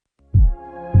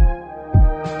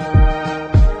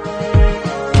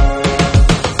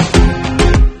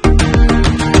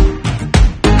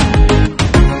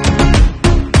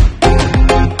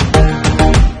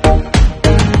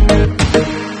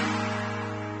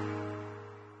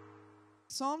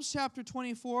Psalms chapter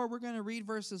 24, we're going to read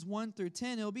verses 1 through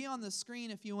 10. It'll be on the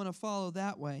screen if you want to follow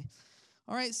that way.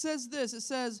 All right, it says this. It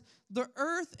says, the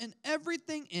earth and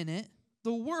everything in it,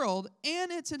 the world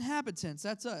and its inhabitants,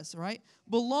 that's us, right,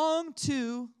 belong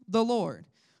to the Lord.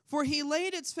 For he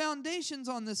laid its foundations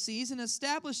on the seas and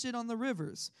established it on the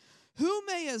rivers. Who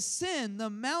may ascend the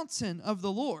mountain of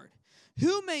the Lord?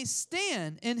 Who may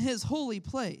stand in his holy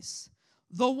place?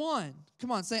 The one.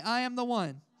 Come on, say, I am the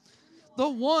one. The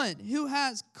one who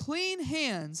has clean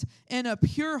hands and a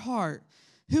pure heart,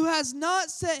 who has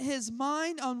not set his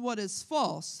mind on what is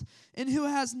false, and who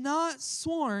has not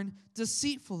sworn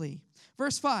deceitfully.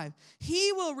 Verse 5,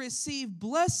 he will receive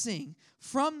blessing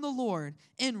from the Lord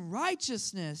and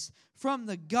righteousness from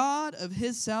the God of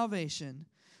his salvation.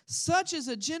 Such is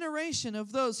a generation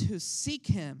of those who seek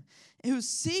him, who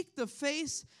seek the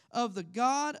face of the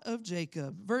God of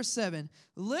Jacob. Verse 7,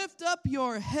 lift up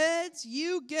your heads,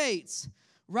 you gates.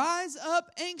 Rise up,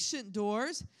 ancient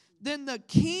doors. Then the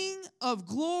King of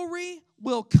glory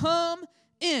will come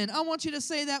in. I want you to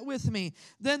say that with me.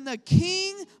 Then the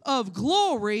King of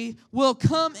glory will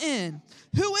come in.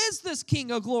 Who is this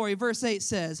King of glory? Verse 8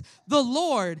 says, the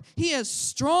Lord, he is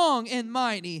strong and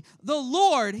mighty. The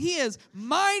Lord, he is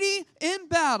mighty in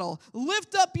battle.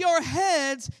 Lift up your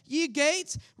heads, ye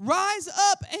gates. Rise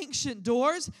up, ancient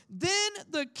doors. Then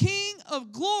the King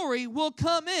of glory will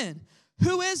come in.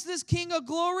 Who is this King of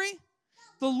glory?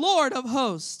 The Lord of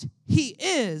hosts. He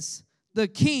is the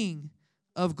King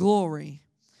of glory.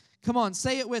 Come on,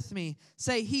 say it with me.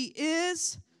 Say, he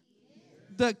is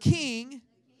the King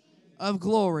of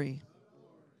glory.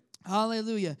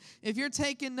 Hallelujah. If you're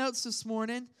taking notes this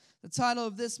morning, the title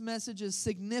of this message is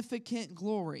Significant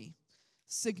Glory.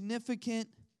 Significant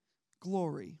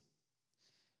Glory.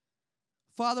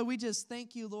 Father, we just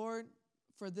thank you, Lord,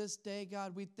 for this day,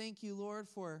 God. We thank you, Lord,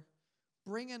 for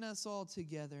bringing us all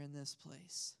together in this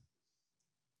place.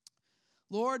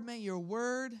 Lord, may your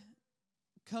word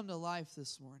come to life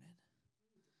this morning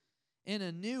in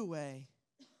a new way,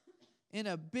 in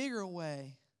a bigger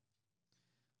way.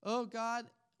 Oh, God,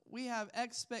 we have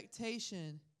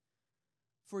expectation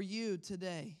for you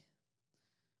today.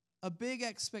 A big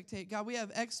expectation. God, we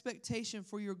have expectation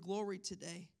for your glory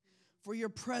today, for your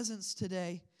presence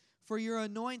today, for your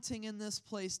anointing in this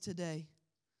place today.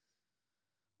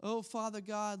 Oh, Father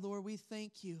God, Lord, we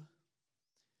thank you.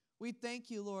 We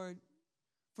thank you, Lord,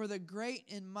 for the great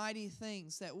and mighty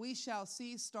things that we shall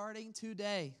see starting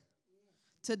today.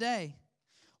 Today.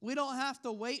 We don't have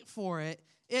to wait for it.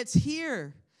 It's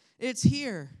here. It's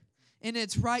here. And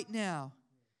it's right now.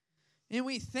 And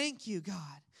we thank you,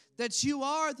 God, that you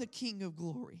are the King of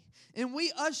glory. And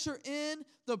we usher in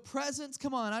the presence.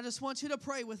 Come on, I just want you to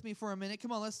pray with me for a minute.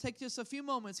 Come on, let's take just a few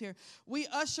moments here. We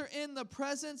usher in the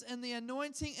presence and the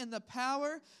anointing and the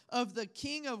power of the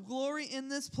King of glory in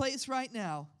this place right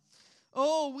now.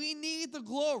 Oh, we need the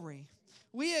glory.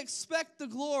 We expect the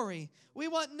glory. We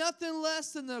want nothing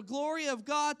less than the glory of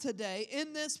God today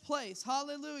in this place.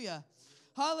 Hallelujah.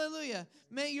 Hallelujah.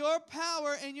 May your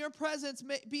power and your presence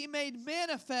be made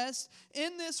manifest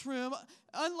in this room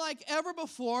unlike ever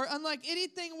before, unlike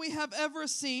anything we have ever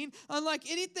seen, unlike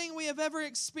anything we have ever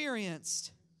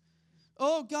experienced.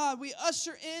 Oh God, we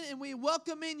usher in and we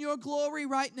welcome in your glory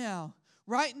right now.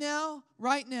 Right now,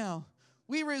 right now.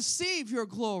 We receive your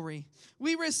glory.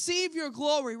 We receive your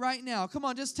glory right now. Come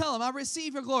on, just tell them, I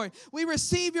receive your glory. We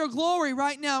receive your glory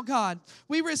right now, God.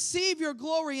 We receive your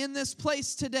glory in this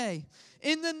place today.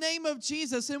 In the name of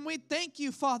Jesus. And we thank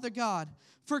you, Father God,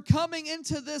 for coming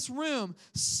into this room.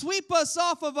 Sweep us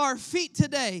off of our feet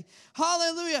today.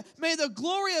 Hallelujah. May the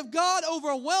glory of God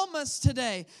overwhelm us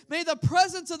today. May the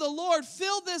presence of the Lord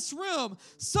fill this room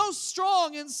so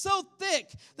strong and so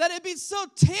thick that it be so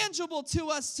tangible to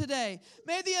us today.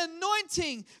 May the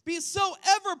anointing be so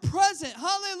ever present.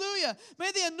 Hallelujah.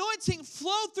 May the anointing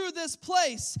flow through this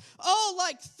place. Oh,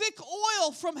 like thick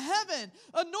oil from heaven.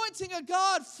 Anointing of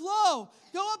God flow.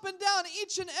 Go up and down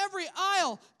each and every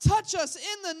aisle. Touch us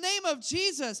in the name of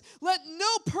Jesus. Let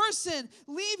no person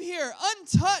leave here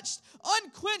untouched,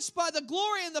 unquenched by the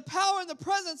glory and the power and the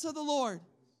presence of the Lord.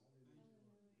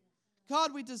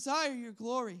 God, we desire your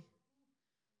glory.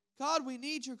 God, we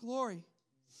need your glory.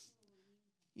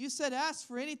 You said ask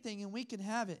for anything and we can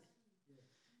have it.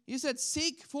 You said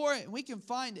seek for it and we can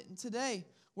find it. And today,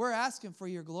 we're asking for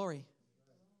your glory.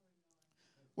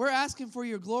 We're asking for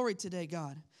your glory today,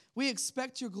 God. We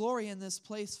expect your glory in this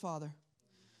place, Father.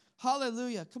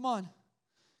 Hallelujah. Come on.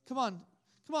 Come on.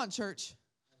 Come on, church.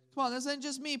 Come on. This ain't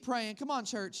just me praying. Come on,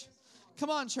 church. Come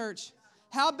on, church.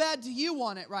 How bad do you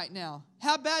want it right now?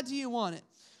 How bad do you want it?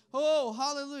 Oh,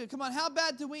 hallelujah. Come on. How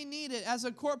bad do we need it as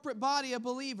a corporate body of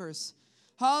believers?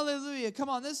 Hallelujah. Come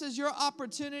on, this is your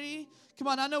opportunity. Come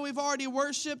on, I know we've already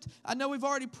worshiped. I know we've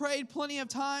already prayed plenty of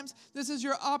times. This is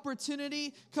your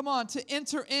opportunity, come on, to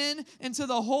enter into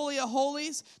the Holy of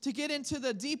Holies, to get into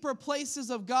the deeper places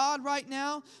of God right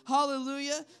now.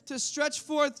 Hallelujah. To stretch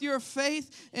forth your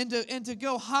faith and to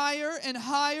go higher and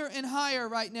higher and higher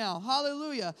right now.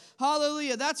 Hallelujah.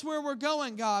 Hallelujah. That's where we're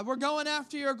going, God. We're going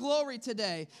after your glory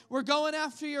today. We're going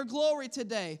after your glory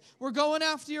today. We're going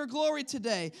after your glory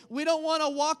today. We don't want to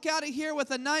walk out of here with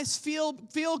a nice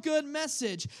feel-good message.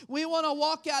 We want to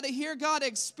walk out of here, God,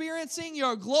 experiencing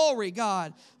your glory,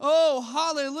 God. Oh,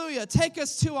 hallelujah. Take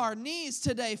us to our knees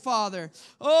today, Father.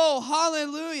 Oh,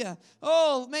 hallelujah.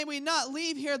 Oh, may we not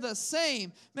leave here the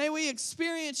same. May we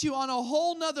experience you on a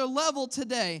whole nother level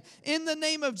today. In the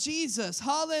name of Jesus.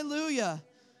 Hallelujah.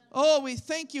 Oh, we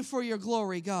thank you for your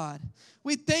glory, God.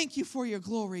 We thank you for your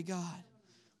glory, God.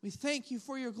 We thank you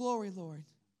for your glory, Lord.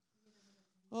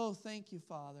 Oh, thank you,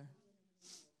 Father.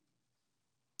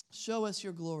 Show us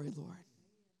your glory, Lord.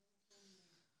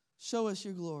 Show us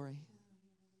your glory.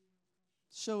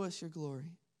 Show us your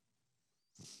glory.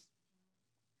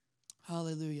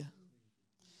 Hallelujah.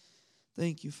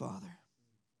 Thank you, Father.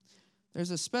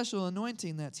 There's a special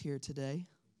anointing that's here today.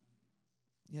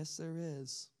 Yes, there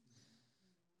is.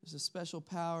 There's a special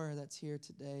power that's here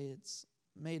today. It's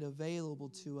made available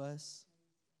to us.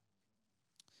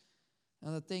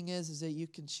 Now, the thing is that you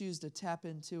can choose to tap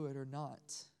into it or not.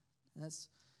 And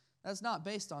that's not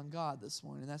based on God this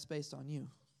morning. That's based on you.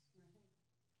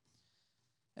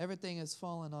 Everything has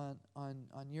fallen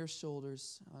on your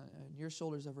shoulders, on your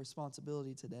shoulders of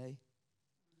responsibility today.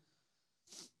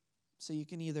 So you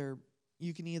can either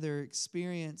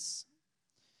experience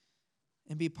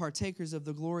and be partakers of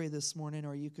the glory this morning,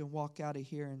 or you can walk out of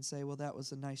here and say, well, that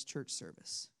was a nice church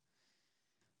service.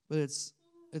 But it's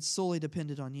solely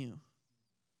dependent on you.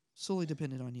 Solely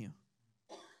dependent on you.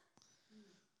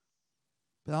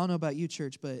 But I don't know about you,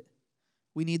 church, but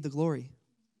we need the glory.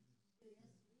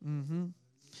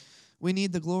 We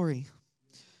need the glory.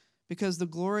 Because the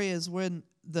glory is when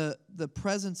the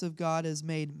presence of God is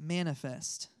made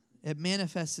manifest. It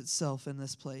manifests itself in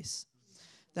this place.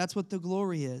 That's what the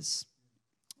glory is.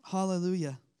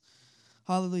 Hallelujah.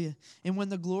 Hallelujah. And when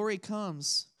the glory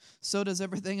comes, so does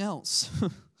everything else.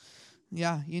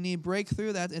 Yeah, you need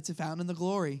breakthrough. That it's found in the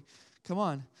glory. Come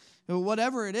on.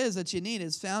 Whatever it is that you need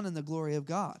is found in the glory of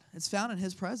God. It's found in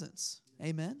His presence.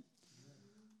 Amen.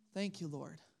 Thank you,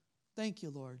 Lord. Thank you,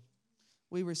 Lord.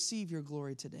 We receive your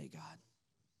glory today, God.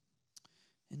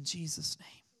 In Jesus' name.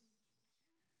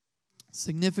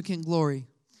 Significant glory.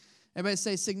 Everybody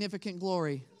say significant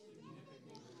glory.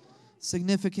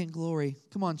 Significant glory.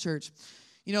 Come on, church.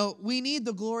 You know, we need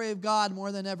the glory of God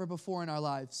more than ever before in our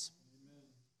lives.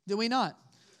 Do we not?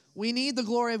 We need the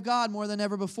glory of God more than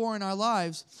ever before in our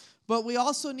lives. But we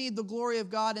also need the glory of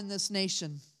God in this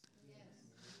nation.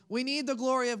 We need the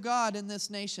glory of God in this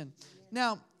nation.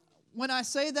 Now, when I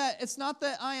say that, it's not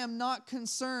that I am not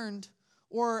concerned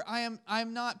or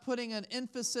I'm not putting an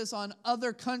emphasis on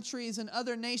other countries and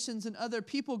other nations and other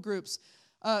people groups.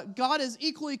 God is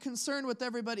equally concerned with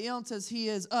everybody else as He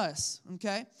is us,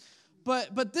 okay?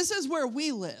 But this is where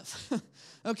we live,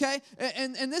 okay?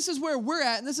 And this is where we're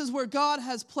at, and this is where God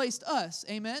has placed us,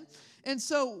 amen? And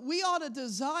so we ought to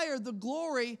desire the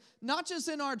glory, not just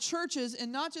in our churches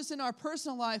and not just in our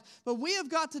personal life, but we have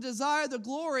got to desire the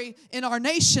glory in our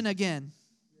nation again.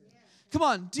 Come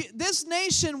on, this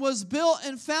nation was built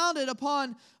and founded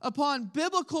upon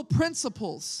biblical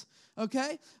principles.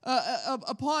 Okay,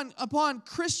 upon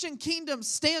Christian kingdom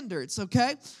standards,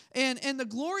 okay? And the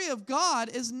glory of God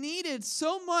is needed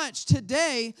so much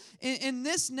today in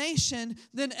this nation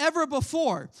than ever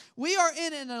before. We are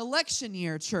in an election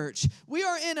year, church. We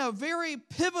are in a very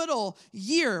pivotal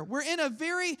year. We're in a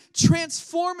very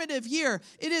transformative year.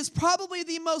 It is probably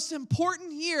the most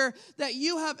important year that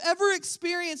you have ever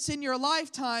experienced in your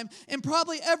lifetime and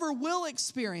probably ever will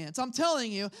experience. I'm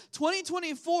telling you,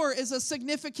 2024 is a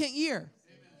significant year.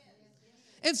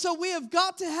 And so we have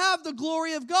got to have the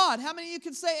glory of God. How many of you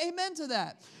can say amen to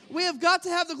that? We have got to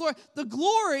have the glory. The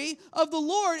glory of the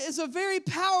Lord is a very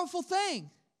powerful thing.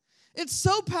 It's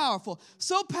so powerful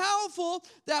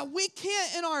that we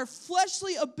can't, in our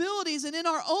fleshly abilities and in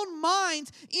our own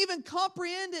minds, even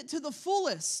comprehend it to the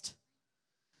fullest.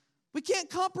 We can't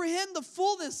comprehend the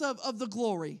fullness of the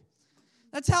glory.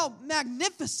 That's how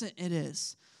magnificent it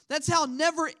is. That's how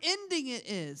never-ending it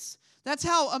is. That's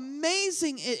how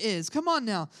amazing it is. Come on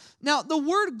now. Now, the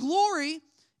word glory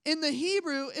in the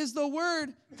Hebrew is the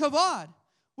word kavod,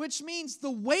 which means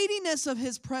the weightiness of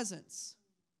His presence.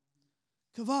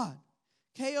 Kavod.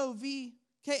 K-A-V,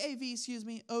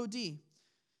 O-D.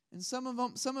 And some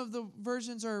of the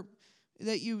versions are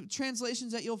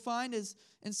translations that you'll find is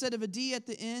instead of a D at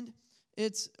the end, a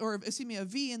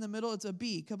V in the middle, it's a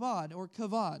B, kabod or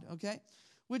kavod, okay?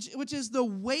 Which is the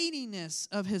weightiness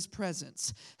of his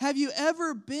presence. Have you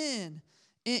ever been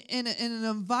in an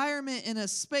environment, in a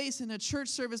space, in a church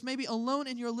service, maybe alone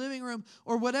in your living room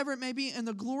or whatever it may be, and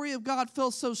the glory of God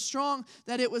felt so strong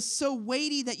that it was so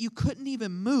weighty that you couldn't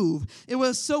even move. It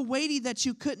was so weighty that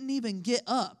you couldn't even get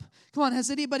up. Come on,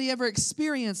 has anybody ever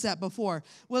experienced that before?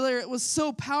 Whether it was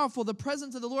so powerful, the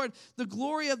presence of the Lord, the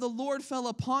glory of the Lord fell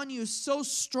upon you so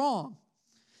strong.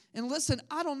 And listen,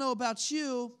 I don't know about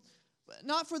you,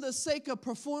 not for the sake of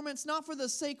performance, not for the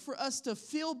sake for us to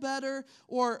feel better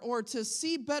or to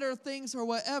see better things or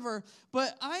whatever,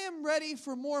 but I am ready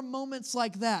for more moments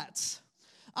like that.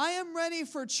 I am ready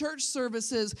for church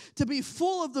services to be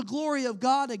full of the glory of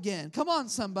God again. Come on,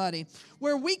 somebody.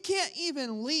 Where we can't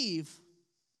even leave.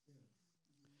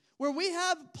 Where we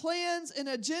have plans and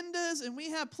agendas and we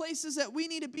have places that we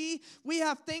need to be. We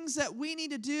have things that we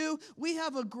need to do. We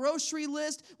have a grocery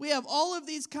list. We have all of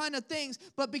these kind of things.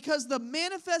 But because the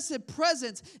manifested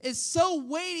presence is so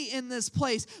weighty in this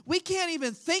place, we can't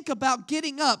even think about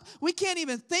getting up. We can't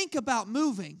even think about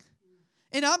moving.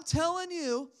 And I'm telling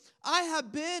you, I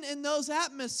have been in those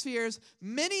atmospheres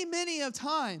many, many of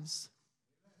times.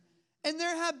 And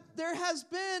there has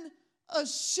been a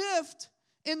shift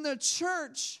in the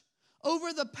church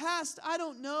over the past,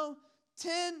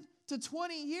 10 to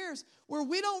 20 years, where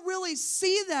we don't really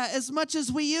see that as much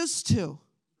as we used to.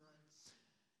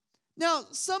 Now,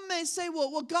 some may say,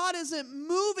 well, God isn't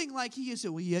moving like he used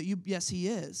to. Well, yes, he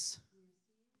is.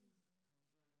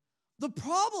 The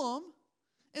problem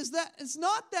is that it's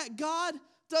not that God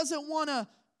doesn't want to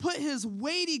put his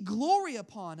weighty glory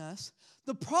upon us.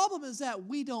 The problem is that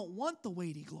we don't want the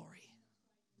weighty glory.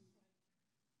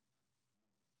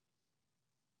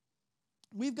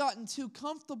 We've gotten too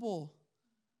comfortable.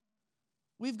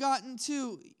 We've gotten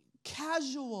too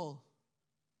casual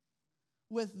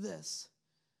with this.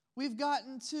 We've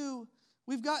gotten to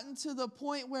the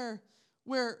point where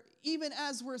even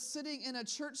as we're sitting in a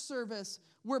church service,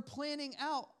 we're planning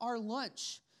out our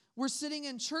lunch. We're sitting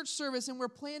in church service and we're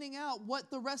planning out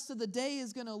what the rest of the day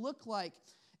is going to look like.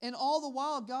 And all the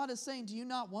while, God is saying, do you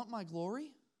not want my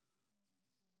glory?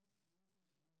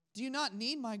 Do you not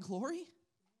need my glory?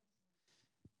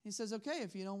 He says, okay,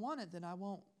 if you don't want it, then I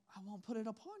won't put it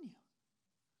upon you.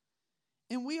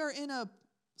 And we are in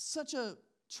such a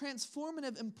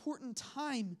transformative, important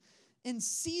time and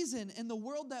season in the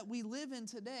world that we live in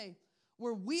today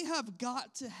where we have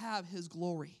got to have his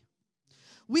glory.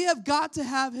 We have got to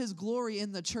have his glory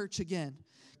in the church again.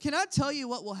 Can I tell you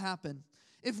what will happen?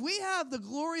 If we have the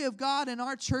glory of God in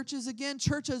our churches again,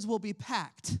 churches will be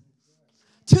packed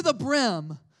to the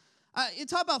brim. You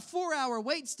talk about 4-hour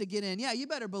waits to get in. Yeah, you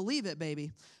better believe it,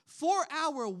 baby.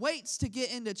 4-hour waits to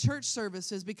get into church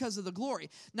services because of the glory.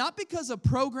 Not because of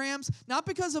programs, not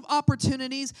because of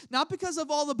opportunities, not because of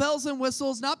all the bells and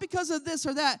whistles, not because of this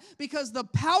or that, because the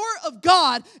power of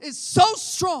God is so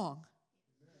strong.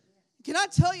 Can I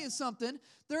tell you something?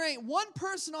 There ain't one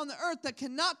person on the earth that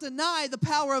cannot deny the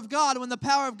power of God when the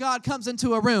power of God comes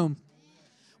into a room.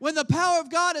 When the power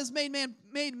of God is made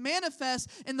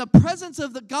manifest and the presence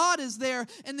of the God is there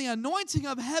and the anointing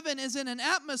of heaven is in an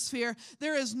atmosphere,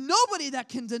 there is nobody that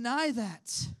can deny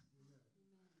that.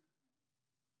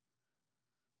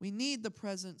 We need the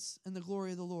presence and the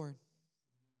glory of the Lord.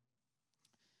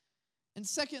 In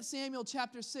 2 Samuel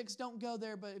chapter 6, don't go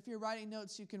there, but if you're writing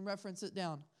notes, you can reference it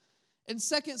down. In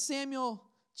 2 Samuel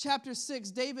chapter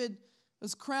 6, David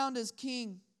was crowned as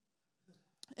king,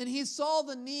 and he saw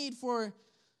the need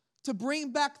to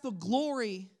bring back the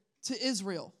glory to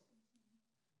Israel.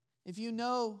 If you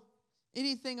know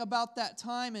anything about that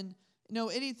time and know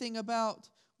anything about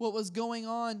what was going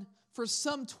on, for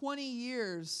some 20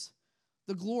 years,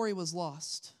 the glory was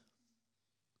lost.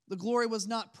 The glory was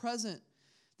not present.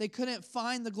 They couldn't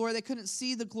find the glory. They couldn't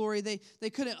see the glory. They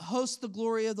couldn't host the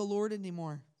glory of the Lord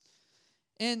anymore.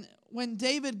 And when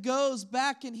David goes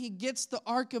back and he gets the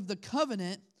Ark of the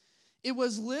Covenant, it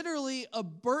was literally a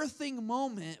birthing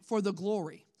moment for the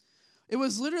glory. It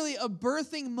was literally a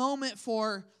birthing moment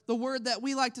for the word that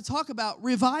we like to talk about,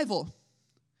 revival.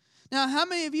 Now, how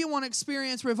many of you want to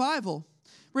experience revival?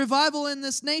 Revival in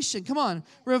this nation. Come on.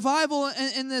 Revival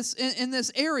in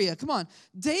this area. Come on.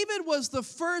 David was the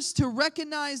first to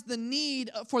recognize the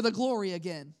need for the glory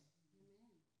again.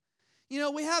 You know,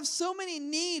 we have so many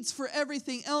needs for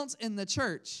everything else in the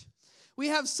church. We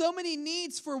have so many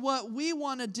needs for what we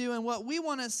want to do and what we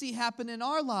want to see happen in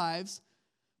our lives,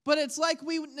 but it's like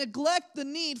we neglect the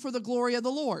need for the glory of the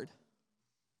Lord.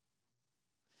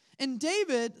 And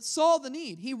David saw the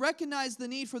need. He recognized the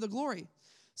need for the glory.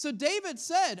 So David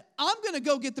said, I'm going to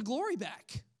go get the glory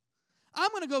back.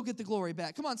 I'm going to go get the glory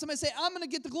back. Come on, somebody say, I'm going to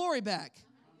get the glory back.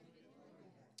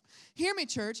 Hear me,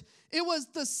 church. It was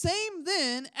the same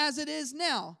then as it is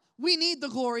now. We need the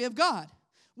glory of God.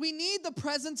 We need the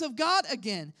presence of God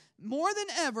again. More than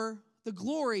ever, the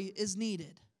glory is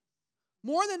needed.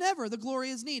 More than ever, the glory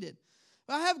is needed.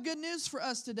 But I have good news for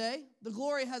us today. The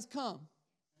glory has come.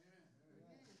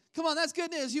 Come on, that's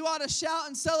good news. You ought to shout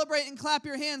and celebrate and clap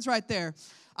your hands right there.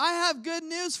 I have good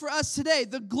news for us today.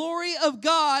 The glory of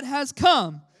God has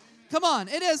come. Come on,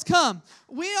 it has come.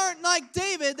 We aren't like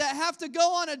David that have to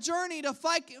go on a journey to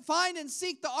find and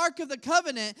seek the Ark of the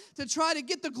Covenant to try to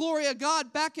get the glory of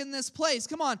God back in this place.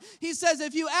 Come on. He says,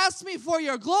 if you ask me for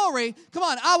your glory, come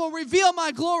on, I will reveal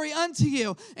my glory unto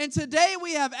you. And today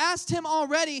we have asked him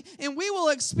already, and we will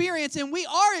experience, and we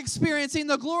are experiencing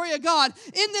the glory of God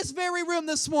in this very room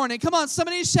this morning. Come on,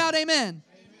 somebody shout amen.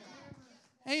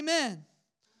 Amen. Amen.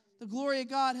 The glory of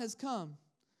God has come.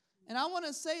 And I want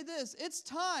to say this, it's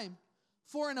time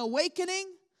for an awakening,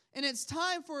 and it's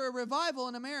time for a revival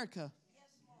in America.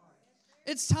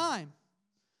 It's time.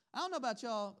 I don't know about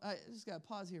y'all. I just got to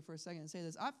pause here for a second and say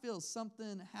this. I feel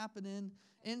something happening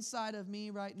inside of me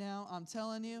right now. I'm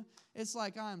telling you, it's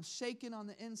like I'm shaking on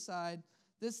the inside.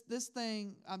 This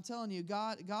thing, I'm telling you,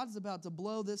 God's about to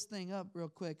blow this thing up real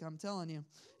quick. I'm telling you,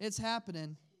 it's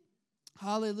happening.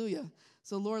 Hallelujah.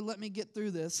 So, Lord, let me get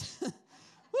through this.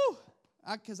 Woo!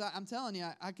 Because I'm telling you,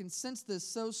 I can sense this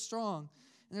so strong.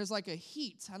 And there's like a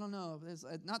heat. I don't know. There's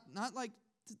not like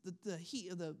the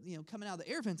heat of the, coming out of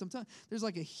the air vents. I'm telling you, there's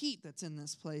like a heat that's in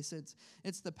this place.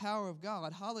 It's the power of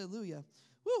God. Hallelujah.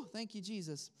 Woo! Thank you,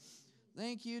 Jesus.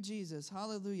 Thank you, Jesus.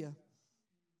 Hallelujah.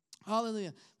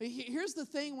 Hallelujah. But here's the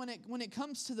thing: when it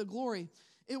comes to the glory,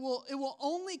 it will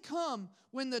only come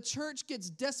when the church gets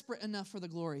desperate enough for the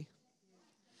glory.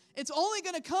 It's only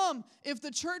going to come if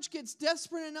the church gets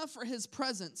desperate enough for his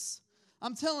presence.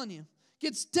 I'm telling you,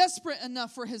 gets desperate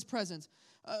enough for his presence.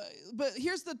 But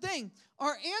here's the thing.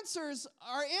 Our answers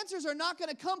are not going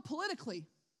to come politically.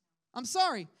 I'm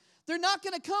sorry. They're not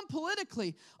going to come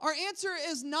politically. Our answer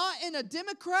is not in a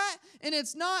Democrat, and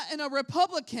it's not in a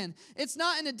Republican. It's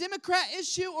not in a Democrat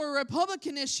issue or a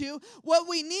Republican issue. What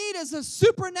we need is a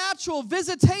supernatural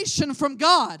visitation from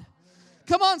God.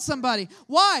 Come on, somebody.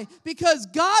 Why? Because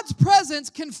God's presence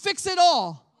can fix it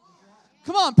all.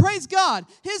 Come on, praise God.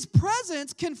 His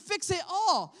presence can fix it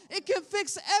all. It can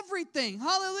fix everything.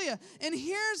 Hallelujah. And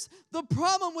here's the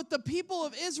problem with the people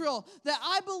of Israel that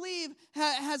I believe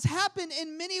has happened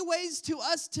in many ways to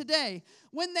us today.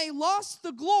 When they lost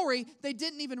the glory, they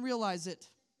didn't even realize it.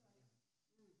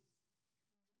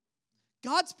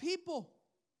 God's people,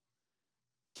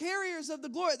 carriers of the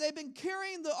glory. They've been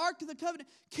carrying the Ark of the Covenant,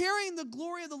 carrying the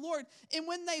glory of the Lord. And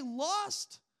when they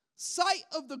lost sight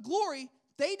of the glory,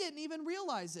 they didn't even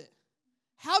realize it.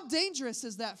 How dangerous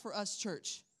is that for us,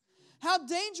 church? How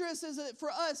dangerous is it for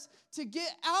us to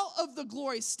get out of the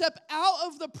glory, step out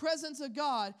of the presence of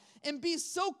God, and be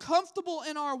so comfortable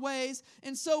in our ways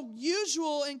and so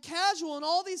usual and casual and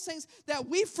all these things that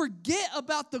we forget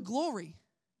about the glory.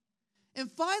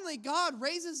 And finally, God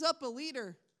raises up a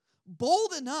leader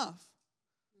bold enough,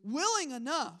 willing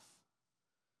enough,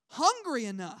 hungry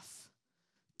enough,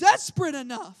 desperate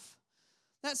enough,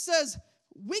 that says,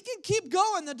 we can keep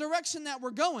going the direction that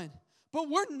we're going, but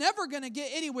we're never going to get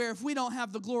anywhere if we don't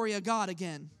have the glory of God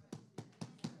again.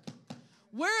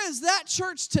 Where is that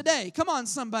church today? Come on,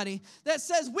 somebody, that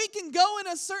says we can go in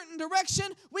a certain direction,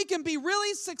 we can be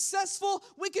really successful,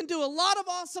 we can do a lot of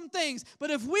awesome things, but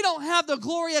if we don't have the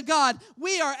glory of God,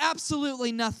 we are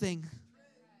absolutely nothing.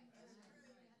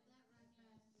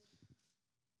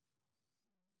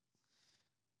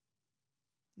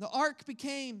 The ark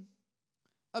became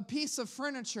a piece of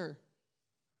furniture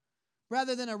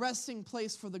rather than a resting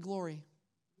place for the glory.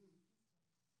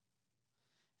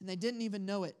 And they didn't even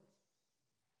know it.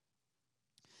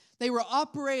 They were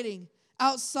operating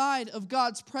outside of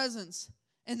God's presence,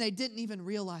 and they didn't even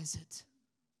realize it.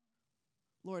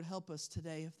 Lord, help us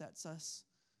today if that's us.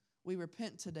 We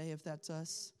repent today if that's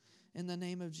us, in the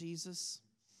name of Jesus.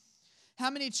 How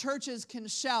many churches can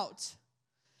shout?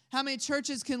 How many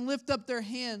churches can lift up their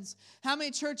hands? How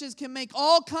many churches can make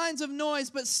all kinds of noise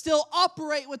but still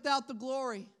operate without the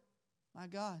glory? My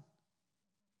God.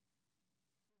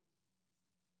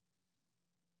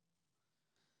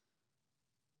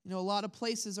 A lot of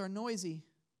places are noisy,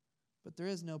 but there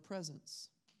is no presence.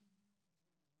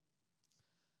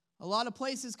 A lot of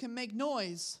places can make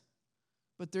noise,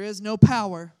 but there is no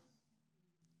power.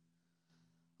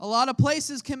 A lot of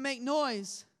places can make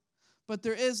noise, but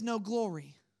there is no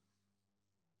glory.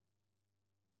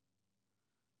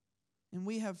 and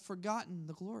we have forgotten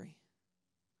the glory.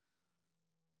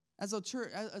 As a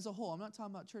church, as a whole, I'm not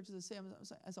talking about churches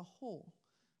as a whole,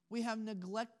 we have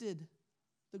neglected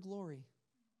the glory.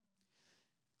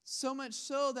 So much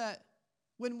so that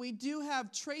when we do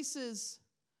have traces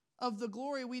of the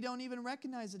glory, we don't even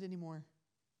recognize it anymore.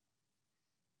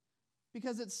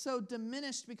 Because it's so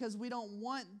diminished, because we don't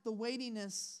want the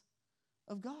weightiness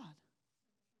of God.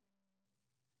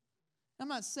 I'm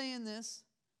not saying this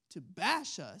to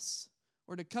bash us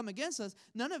or to come against us.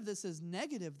 None of this is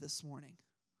negative this morning.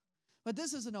 But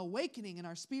this is an awakening in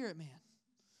our spirit, man.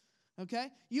 Okay?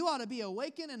 You ought to be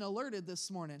awakened and alerted this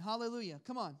morning. Hallelujah.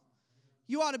 Come on.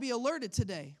 You ought to be alerted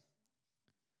today.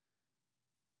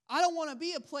 I don't want to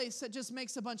be a place that just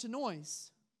makes a bunch of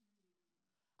noise.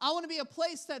 I want to be a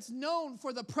place that's known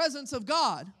for the presence of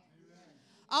God.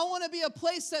 I want to be a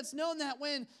place that's known that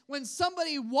when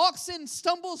somebody walks in,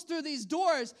 stumbles through these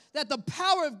doors, that the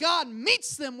power of God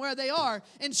meets them where they are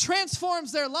and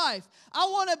transforms their life. I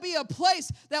want to be a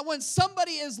place that when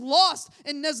somebody is lost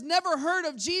and has never heard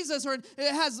of Jesus or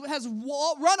has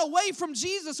run away from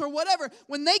Jesus or whatever,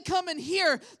 when they come in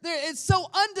here, it's so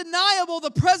undeniable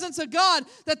the presence of God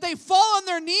that they fall on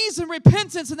their knees in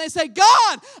repentance and they say,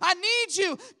 God, I need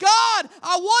you. God,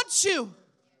 I want you.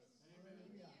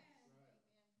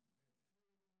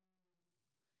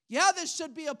 Yeah, this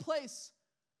should be a place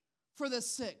for the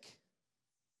sick.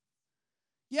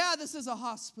 Yeah, this is a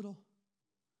hospital.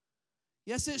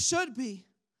 Yes, it should be,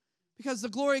 because the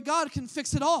glory of God can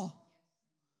fix it all.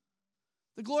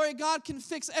 The glory of God can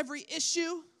fix every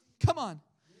issue. Come on.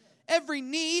 Every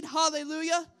need.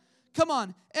 Hallelujah. Come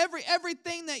on.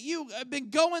 Everything that you have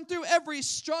been going through, every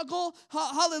struggle.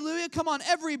 Hallelujah. Come on.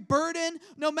 Every burden,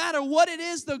 no matter what it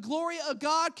is, the glory of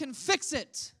God can fix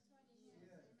it.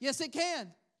 Yes, it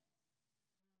can.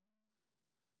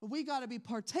 But we got to be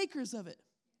partakers of it.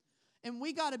 And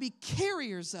we got to be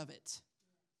carriers of it.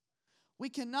 We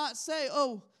cannot say,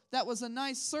 oh, that was a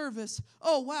nice service.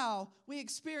 Oh, wow, we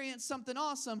experienced something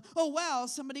awesome. Oh, wow,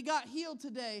 somebody got healed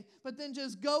today. But then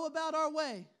just go about our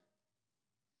way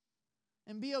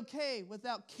and be okay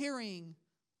without carrying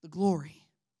the glory.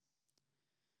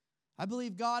 I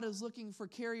believe God is looking for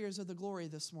carriers of the glory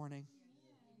this morning.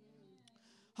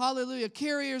 Hallelujah.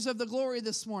 Carriers of the glory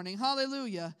this morning.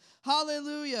 Hallelujah.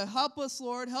 Hallelujah. Help us,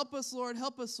 Lord. Help us, Lord.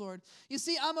 Help us, Lord. You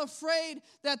see, I'm afraid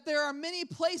that there are many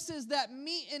places that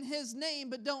meet in His name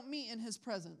but don't meet in His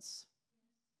presence.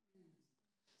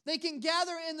 They can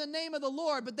gather in the name of the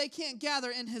Lord, but they can't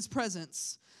gather in His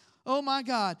presence. Oh my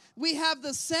God. We have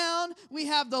the sound, we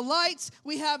have the lights,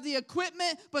 we have the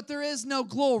equipment, but there is no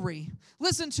glory.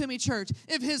 Listen to me, church.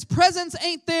 If His presence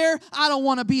ain't there, I don't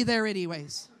want to be there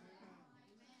anyways.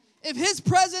 If His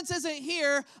presence isn't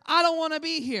here, I don't want to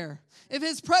be here. If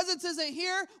His presence isn't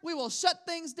here, we will shut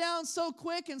things down so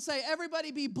quick and say,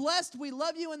 everybody be blessed. We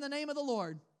love you in the name of the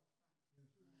Lord.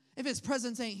 If His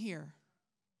presence ain't here.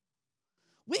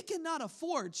 We cannot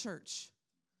afford, church.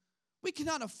 We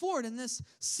cannot afford in this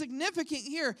significant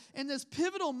year, in this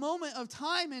pivotal moment of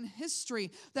time in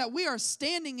history that we are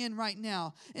standing in right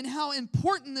now, and how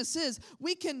important this is.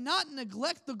 We cannot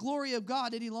neglect the glory of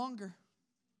God any longer.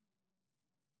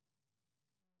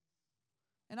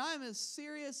 And I am as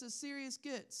serious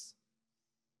gets.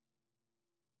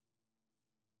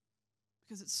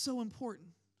 Because it's so important.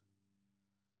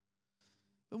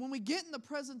 But when we get in the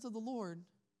presence of the Lord,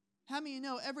 how many of you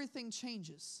know everything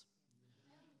changes?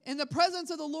 In the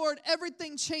presence of the Lord,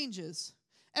 everything changes.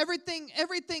 Everything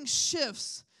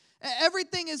shifts.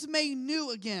 Everything is made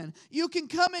new again. You can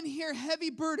come in here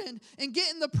heavy burdened and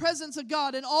get in the presence of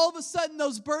God, and all of a sudden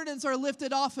those burdens are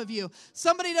lifted off of you.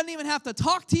 Somebody doesn't even have to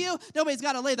talk to you. Nobody's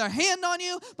got to lay their hand on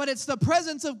you, but it's the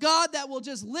presence of God that will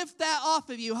just lift that off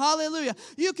of you. Hallelujah.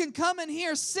 You can come in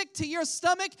here sick to your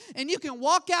stomach, and you can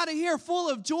walk out of here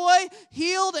full of joy,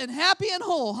 healed, and happy and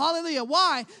whole. Hallelujah.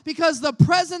 Why? Because the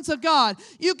presence of God.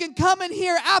 You can come in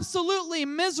here absolutely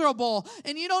miserable,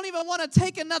 and you don't even want to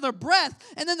take another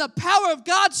breath, and then the power of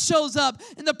God shows up,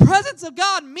 and the presence of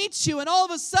God meets you, and all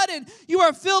of a sudden you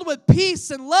are filled with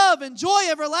peace and love and joy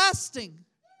everlasting.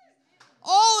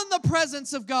 All in the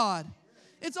presence of God.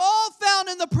 It's all found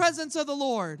in the presence of the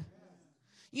Lord.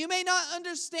 You may not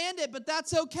understand it, but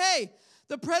that's okay.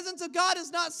 The presence of God is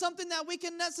not something that we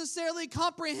can necessarily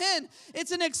comprehend.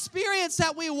 It's an experience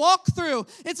that we walk through.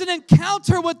 It's an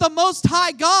encounter with the Most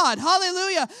High God.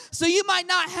 Hallelujah. So you might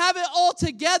not have it all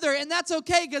together, and that's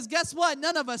okay, because guess what?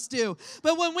 None of us do.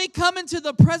 But when we come into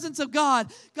the presence of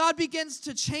God, God begins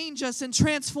to change us and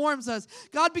transforms us.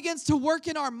 God begins to work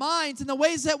in our minds and the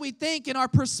ways that we think and our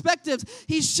perspectives.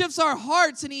 He shifts our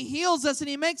hearts and He heals us and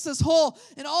He makes us whole.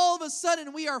 And all of a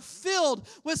sudden we are filled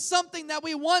with something that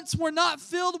we once were not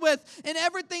filled with, and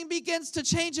everything begins to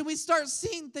change and we start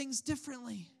seeing things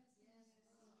differently.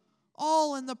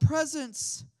 All in the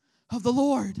presence of the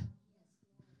Lord.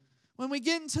 When we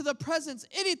get into the presence,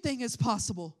 anything is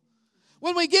possible.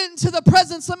 When we get into the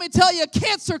presence, let me tell you,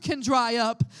 cancer can dry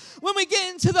up. When we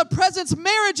get into the presence,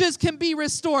 marriages can be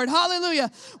restored. Hallelujah.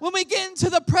 When we get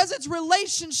into the presence,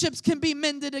 relationships can be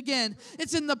mended again.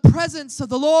 It's in the presence of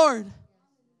the Lord.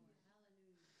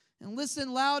 And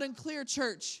listen loud and clear,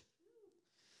 church.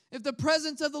 If the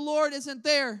presence of the Lord isn't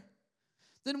there,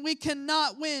 then we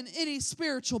cannot win any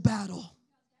spiritual battle.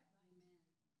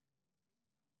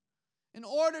 In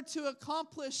order to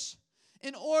accomplish,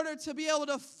 in order to be able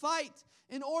to fight,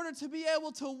 in order to be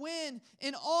able to win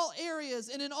in all areas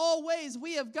and in all ways,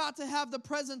 we have got to have the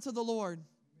presence of the Lord.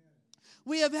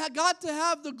 We have got to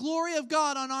have the glory of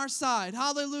God on our side.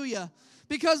 Hallelujah.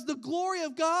 Because the glory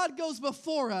of God goes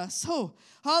before us. Oh,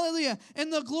 hallelujah.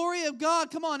 And the glory of God,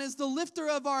 come on, is the lifter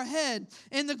of our head.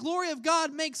 And the glory of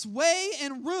God makes way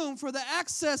and room for the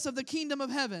access of the kingdom of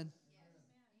heaven.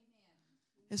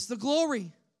 It's the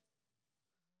glory.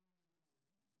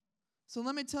 So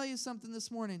let me tell you something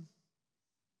this morning.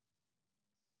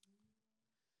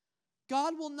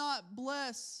 God will not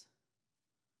bless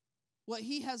what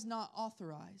He has not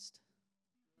authorized.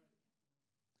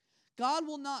 God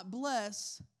will not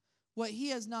bless what He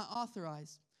has not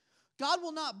authorized. God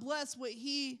will not bless what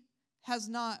He has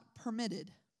not permitted.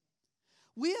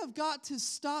 We have got to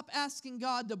stop asking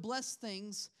God to bless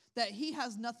things that He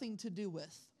has nothing to do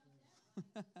with.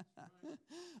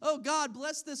 Oh, God,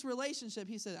 bless this relationship.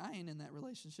 He said, I ain't in that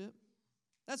relationship.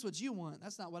 That's what you want.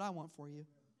 That's not what I want for you.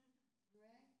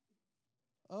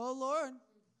 Oh, Lord.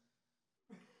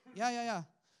 Yeah.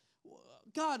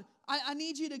 God, I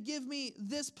need you to give me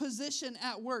this position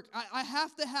at work. I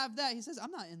have to have that. He says,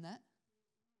 I'm not in that.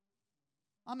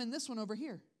 I'm in this one over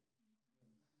here.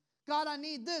 God, I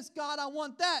need this. God, I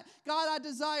want that. God, I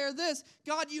desire this.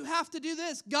 God, you have to do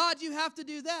this. God, you have to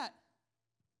do that.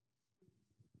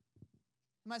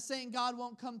 Am I saying God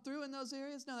won't come through in those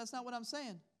areas? No, that's not what I'm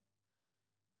saying.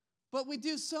 But we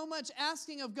do so much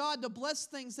asking of God to bless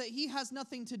things that He has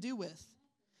nothing to do with.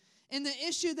 And the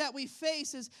issue that we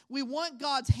face is we want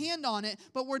God's hand on it,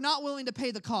 but we're not willing to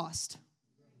pay the cost.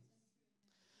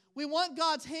 We want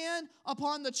God's hand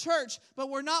upon the church, but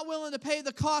we're not willing to pay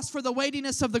the cost for the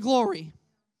weightiness of the glory.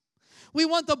 We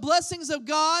want the blessings of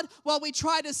God while we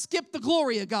try to skip the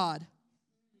glory of God.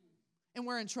 And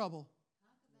we're in trouble.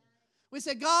 We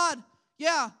say, God,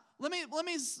 yeah, let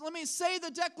me say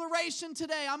the declaration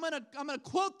today. I'm gonna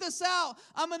quote this out.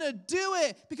 I'm gonna do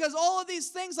it because all of these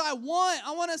things I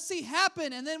want to see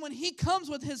happen. And then when He comes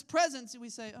with His presence, we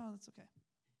say, oh, that's okay.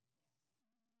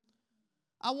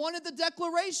 I wanted the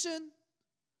declaration.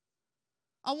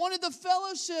 I wanted the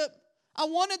fellowship. I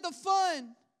wanted the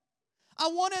fun. I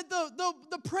wanted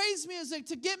the praise music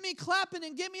to get me clapping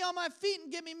and get me on my feet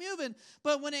and get me moving.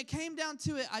 But when it came down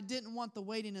to it, I didn't want the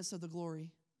weightiness of the glory.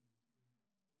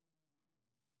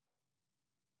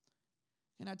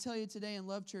 And I tell you today in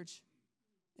Love Church,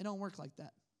 it don't work like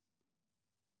that.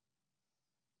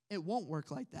 It won't work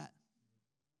like that.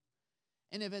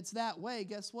 And if it's that way,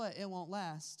 guess what? It won't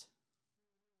last.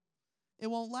 It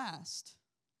won't last.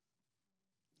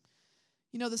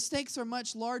 You know, the stakes are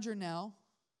much larger now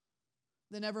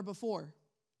than ever before.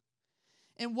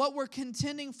 And what we're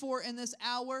contending for in this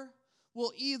hour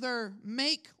will either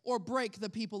make or break the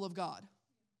people of God.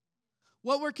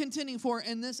 What we're contending for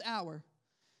in this hour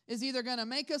is either going to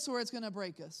make us or it's going to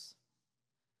break us.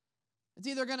 It's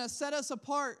either going to set us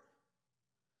apart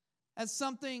as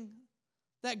something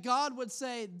that God would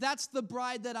say, that's the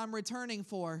bride that I'm returning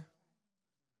for,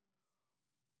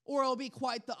 or it'll be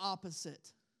quite the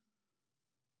opposite.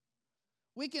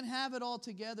 We can have it all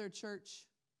together, church,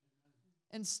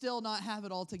 and still not have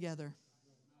it all together.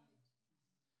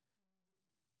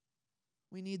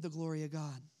 We need the glory of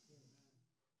God.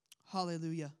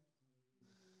 Hallelujah.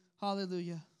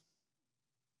 Hallelujah.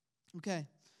 Okay,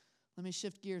 let me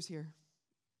shift gears here.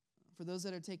 For those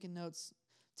that are taking notes,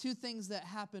 2 things that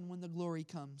happen when the glory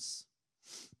comes.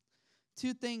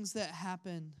 2 things that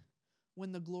happen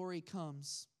when the glory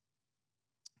comes.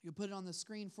 You put it on the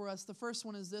screen for us. The first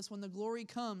one is this: when the glory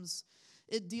comes,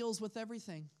 it deals with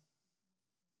everything.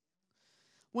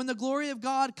 When the glory of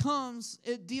God comes,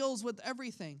 it deals with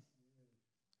everything.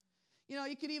 You know,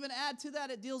 you could even add to that,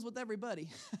 it deals with everybody.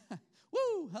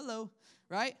 Woo, hello,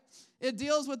 right? It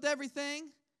deals with everything.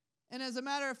 And as a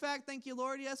matter of fact, thank you,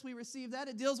 Lord, yes, we receive that.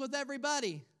 It deals with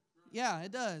everybody. Yeah,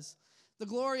 it does. The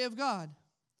glory of God.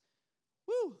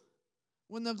 Woo.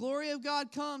 When the glory of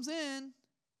God comes in,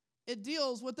 it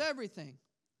deals with everything.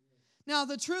 Now,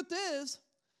 the truth is,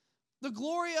 the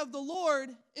glory of the Lord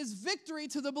is victory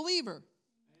to the believer.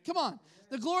 Come on.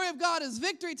 The glory of God is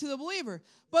victory to the believer.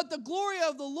 But the glory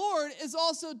of the Lord is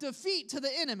also defeat to the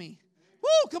enemy.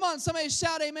 Woo! Come on, somebody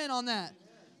shout amen on that.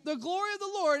 The glory of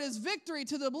the Lord is victory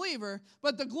to the believer,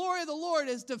 but the glory of the Lord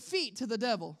is defeat to the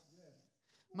devil.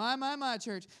 My,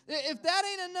 church. If that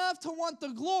ain't enough to want the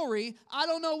glory, I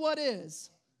don't know what is.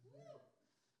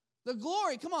 The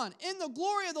glory, come on. In the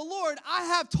glory of the Lord, I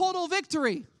have total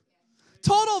victory.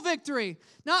 Total victory.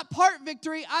 Not part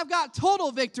victory. I've got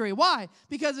total victory. Why?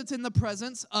 Because it's in the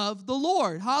presence of the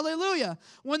Lord. Hallelujah.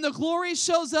 When the glory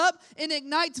shows up, it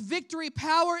ignites victory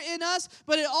power in us,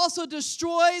 but it also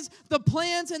destroys the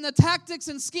plans and the tactics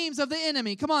and schemes of the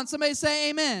enemy. Come on, somebody say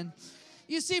amen.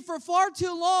 You see, for far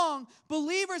too long,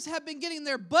 believers have been getting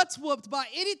their butts whooped by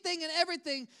anything and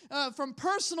everything, from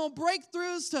personal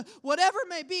breakthroughs to whatever it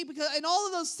may be, and all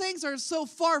of those things are so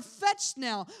far-fetched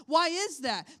now. Why is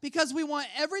that? Because we want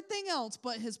everything else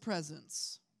but His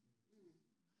presence.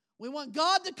 We want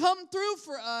God to come through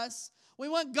for us. We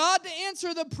want God to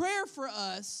answer the prayer for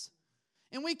us.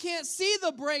 And we can't see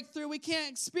the breakthrough. We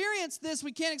can't experience this.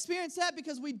 We can't experience that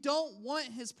because we don't want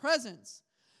His presence.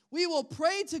 We will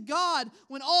pray to God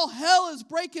when all hell is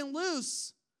breaking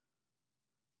loose.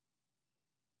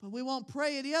 But we won't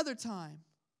pray any other time.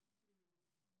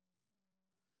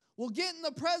 We'll get in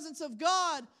the presence of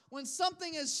God when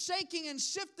something is shaking and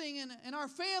shifting in our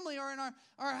family or in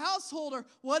our household or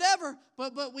whatever.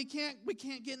 But we can't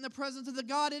get in the presence of the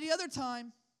God any other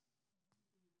time.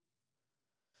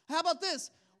 How about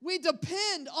this? We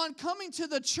depend on coming to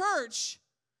the church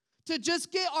to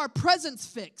just get our presence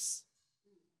fixed.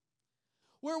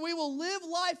 Where we will live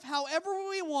life however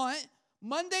we want,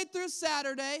 Monday through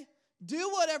Saturday, do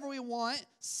whatever we want,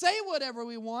 say whatever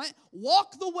we want,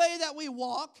 walk the way that we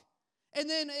walk, and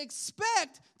then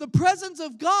expect the presence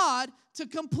of God to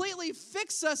completely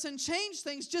fix us and change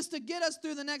things just to get us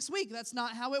through the next week. That's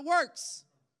not how it works.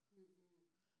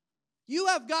 You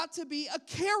have got to be a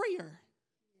carrier.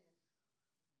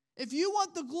 If you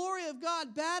want the glory of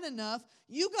God bad enough,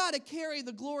 you got to carry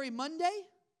the glory Monday.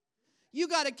 You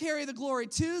got to carry the glory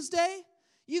Tuesday.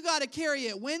 You got to carry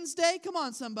it Wednesday. Come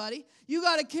on, somebody. You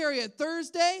got to carry it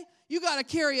Thursday. You got to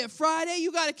carry it Friday.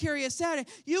 You got to carry it Saturday.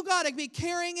 You got to be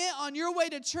carrying it on your way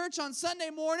to church on Sunday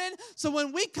morning. So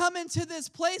when we come into this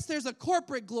place, there's a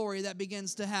corporate glory that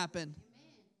begins to happen.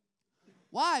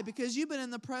 Why? Because you've been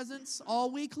in the presence all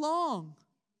week long.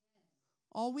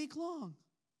 All week long.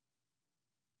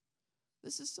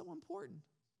 This is so important.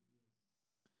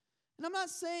 And I'm not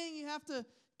saying you have to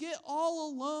get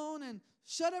all alone and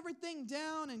shut everything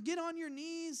down and get on your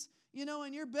knees, in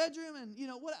your bedroom and,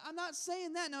 what. I'm not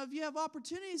saying that. Now, if you have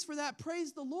opportunities for that,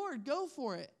 praise the Lord, go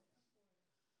for it.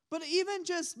 But even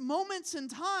just moments and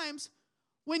times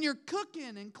when you're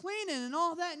cooking and cleaning and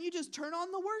all that, and you just turn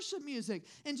on the worship music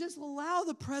and just allow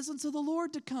the presence of the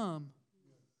Lord to come.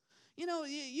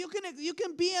 You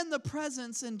can be in the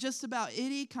presence in just about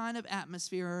any kind of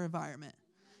atmosphere or environment.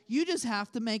 You just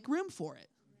have to make room for it.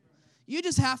 You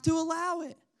just have to allow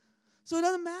it. So it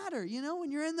doesn't matter,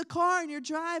 when you're in the car and you're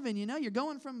driving, you're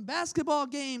going from basketball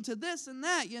game to this and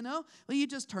that, well, you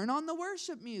just turn on the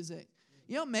worship music.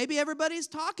 Maybe everybody's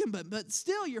talking, but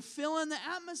still you're filling the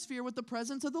atmosphere with the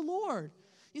presence of the Lord.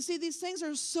 You see, these things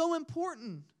are so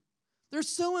important. They're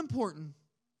so important.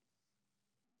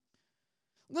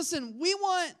 Listen, we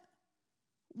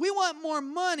want more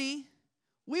money,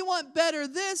 we want better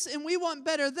this, and we want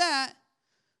better that.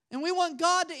 And we want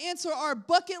God to answer our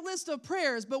bucket list of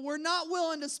prayers, but we're not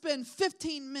willing to spend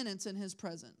 15 minutes in His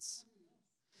presence.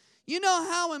 You know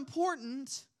how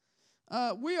important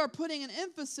we are putting an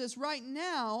emphasis right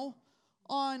now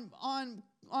on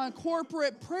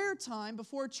corporate prayer time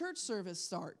before church service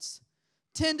starts.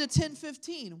 10 to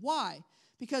 10:15. Why?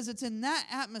 Because it's in that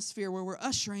atmosphere where we're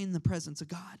ushering the presence of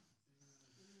God.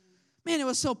 Man, it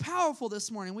was so powerful this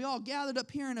morning. We all gathered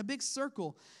up here in a big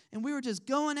circle, and we were just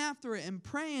going after it and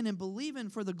praying and believing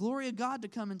for the glory of God to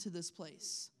come into this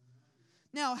place.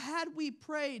 Now, had we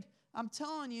prayed, I'm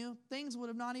telling you, things would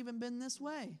have not even been this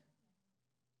way.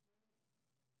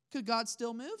 Could God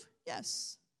still move?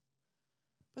 Yes.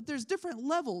 But there's different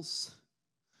levels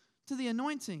to the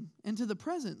anointing and to the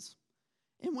presence.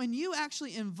 And when you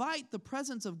actually invite the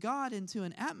presence of God into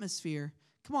an atmosphere,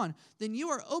 come on, then you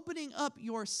are opening up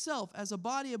yourself as a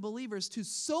body of believers to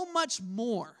so much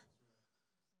more.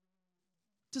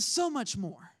 To so much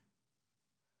more.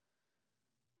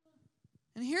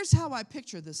 And here's how I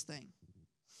picture this thing.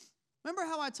 Remember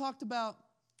how I talked about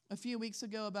a few weeks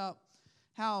ago about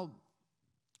how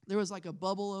there was like a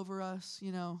bubble over us,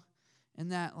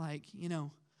 and that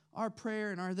our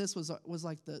prayer and our this was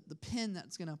like the pin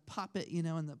that's going to pop it,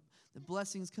 and the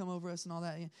blessings come over us and all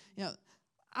that.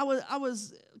 I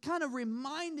was kind of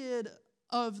reminded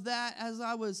of that as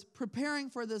I was preparing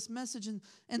for this message, and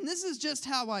this is just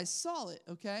how I saw it,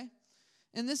 okay?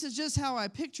 And this is just how I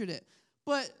pictured it.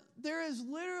 But there is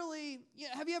literally,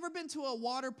 have you ever been to a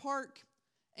water park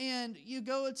and you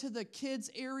go to the kids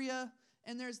area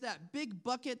and there's that big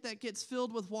bucket that gets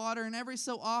filled with water, and every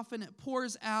so often it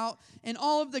pours out, and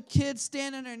all of the kids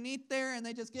stand underneath there and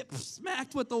they just get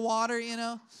smacked with the water,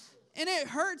 And it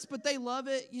hurts, but they love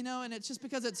it, and it's just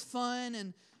because it's fun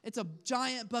and it's a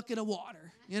giant bucket of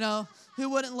water, Who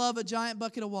wouldn't love a giant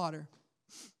bucket of water?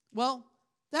 Well,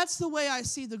 that's the way I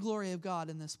see the glory of God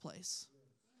in this place.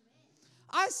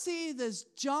 I see this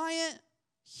giant,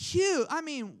 huge,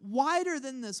 wider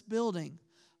than this building,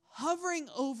 hovering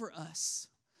over us.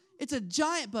 It's a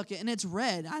giant bucket, and it's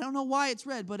red. I don't know why it's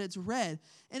red, but it's red.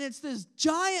 And it's this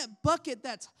giant bucket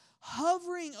that's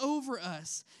hovering over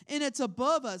us, and it's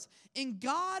above us. And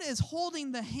God is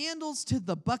holding the handles to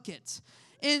the bucket.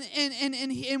 And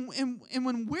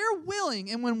when we're willing,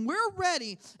 and when we're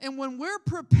ready, and when we're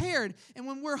prepared, and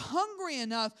when we're hungry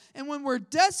enough, and when we're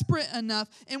desperate enough,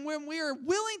 and when we are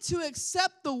willing to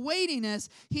accept the weightiness,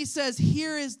 he says,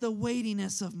 here is the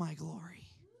weightiness of my glory.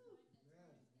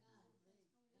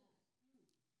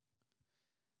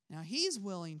 Now, he's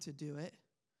willing to do it,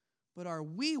 but are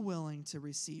we willing to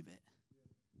receive it?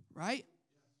 Right?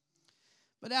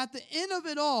 But at the end of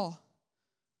it all,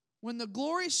 when the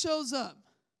glory shows up,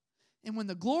 and when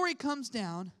the glory comes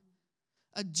down,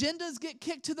 agendas get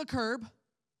kicked to the curb,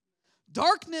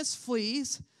 darkness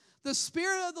flees, the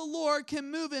Spirit of the Lord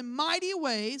can move in mighty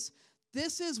ways.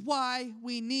 This is why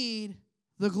we need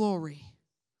the glory.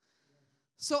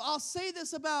 So I'll say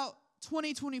this about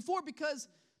 2024 because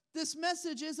this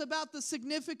message is about the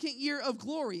significant year of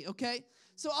glory, okay?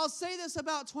 So I'll say this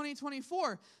about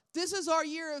 2024. This is our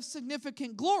year of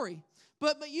significant glory.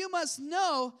 But you must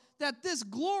know that this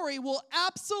glory will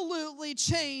absolutely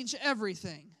change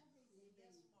everything.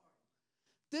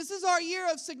 This is our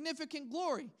year of significant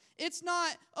glory. It's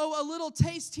not, a little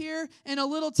taste here and a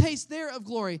little taste there of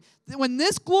glory. When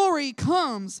this glory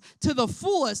comes to the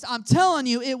fullest, I'm telling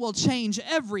you, it will change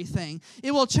everything.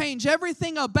 It will change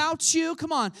everything about you.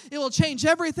 Come on. It will change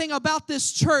everything about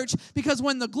this church, because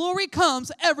when the glory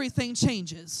comes, everything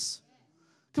changes.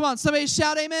 Come on, somebody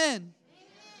shout amen.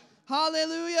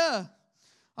 Hallelujah.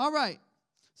 All right.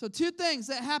 So 2 things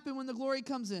that happen when the glory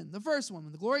comes in. The first one,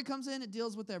 when the glory comes in, it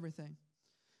deals with everything.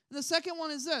 And the second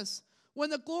one is this. When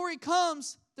the glory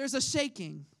comes, there's a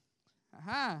shaking.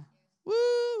 Aha.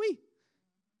 Woo-wee.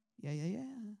 Yeah.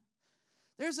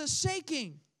 There's a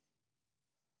shaking.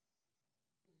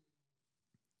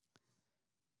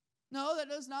 No, that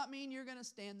does not mean you're going to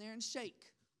stand there and shake.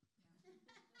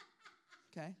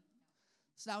 Okay?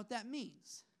 That's not what that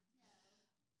means.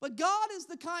 But God is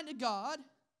the kind of God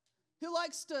who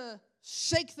likes to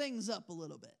shake things up a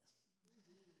little bit.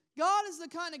 God is the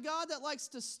kind of God that likes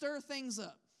to stir things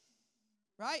up,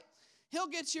 right? He'll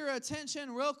get your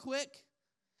attention real quick,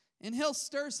 and he'll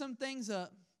stir some things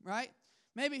up, right?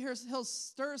 Maybe he'll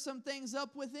stir some things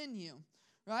up within you,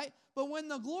 right? But when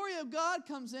the glory of God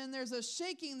comes in, there's a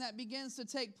shaking that begins to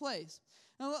take place.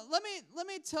 Now, let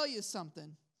me tell you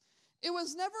something. It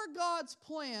was never God's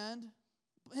plan,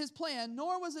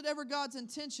 nor was it ever God's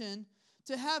intention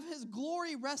to have his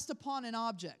glory rest upon an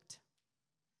object.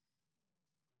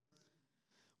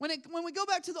 When we go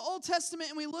back to the Old Testament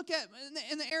and we look at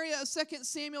in the area of 2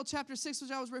 Samuel chapter 6,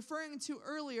 which I was referring to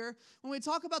earlier, when we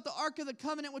talk about the Ark of the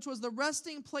Covenant, which was the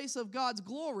resting place of God's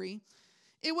glory,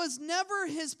 it was never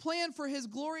his plan for his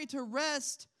glory to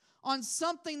rest on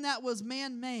something that was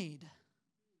man-made.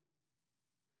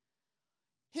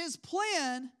 His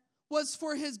plan was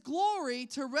for his glory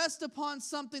to rest upon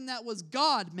something that was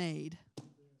God-made,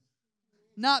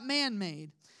 not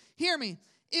man-made. Hear me.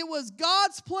 It was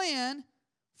God's plan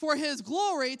for his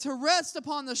glory to rest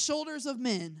upon the shoulders of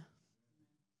men.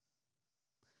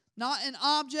 Not an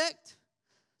object,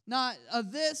 not a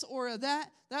this or a that.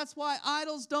 That's why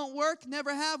idols don't work,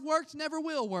 never have worked, never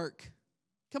will work.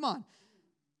 Come on.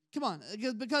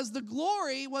 Because the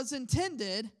glory was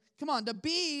intended, to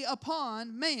be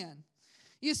upon man.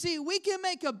 You see, we can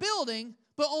make a building,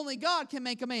 but only God can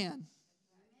make a man.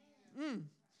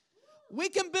 We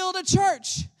can build a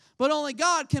church, but only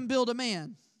God can build a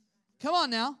man. Come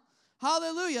on now.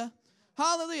 Hallelujah.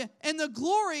 Hallelujah. And the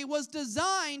glory was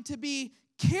designed to be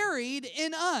carried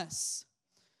in us.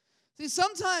 See,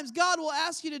 sometimes God will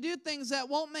ask you to do things that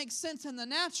won't make sense in the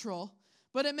natural,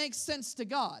 but it makes sense to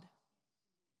God.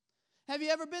 Have you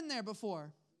ever been there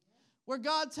before? Where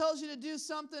God tells you to do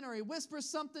something, or He whispers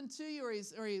something to you,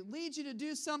 or He leads you to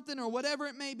do something, or whatever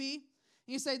it may be.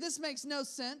 And you say, this makes no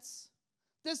sense.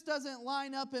 This doesn't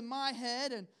line up in my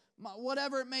head, and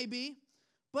whatever it may be.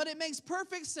 But it makes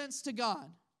perfect sense to God,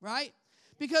 right?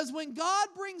 Because when God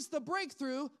brings the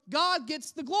breakthrough, God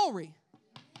gets the glory.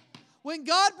 When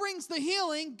God brings the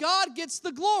healing, God gets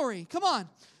the glory. Come on.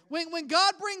 When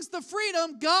God brings the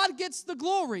freedom, God gets the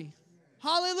glory.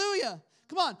 Hallelujah.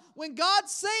 Come on. When God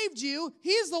saved you,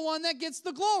 He's the one that gets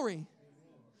the glory.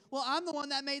 Well, I'm the one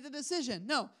that made the decision.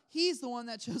 No, He's the one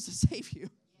that chose to save you.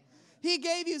 He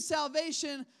gave you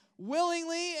salvation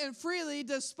willingly and freely,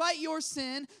 despite your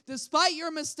sin, despite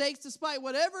your mistakes, despite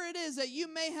whatever it is that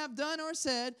you may have done or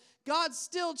said. God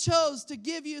still chose to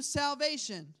give you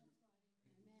salvation.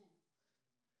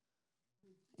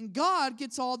 And God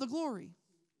gets all the glory.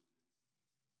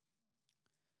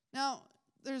 Now,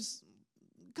 there's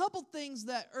a couple things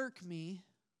that irk me.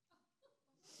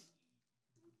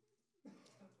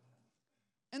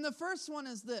 And the first one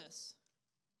is this.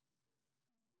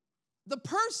 The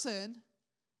person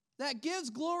that gives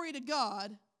glory to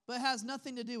God but has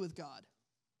nothing to do with God.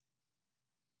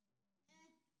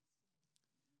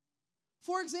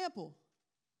 For example,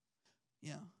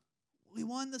 we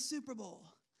won the Super Bowl.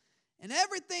 And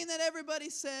everything that everybody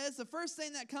says, the first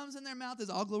thing that comes in their mouth is,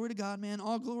 all glory to God, man,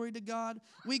 all glory to God.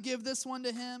 We give this one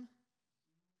to Him.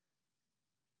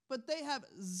 But they have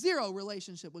zero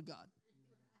relationship with God.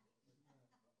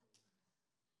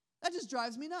 That just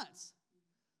drives me nuts.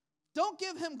 Don't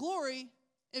give Him glory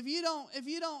if you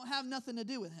don't have nothing to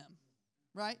do with Him,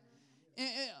 right?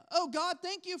 Oh, God,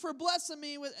 thank you for blessing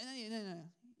me with. No.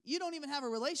 You don't even have a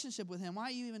relationship with Him. Why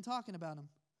are you even talking about Him?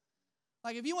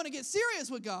 Like, if you want to get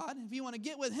serious with God, if you want to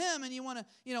get with Him and you want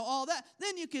to, all that,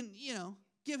 then you can,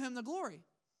 give Him the glory.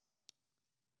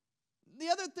 The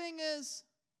other thing is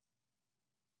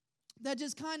that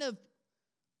just kind of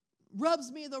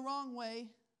rubs me the wrong way,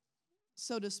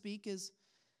 so to speak, is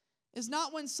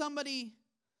not when somebody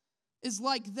is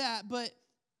like that, but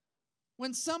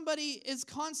when somebody is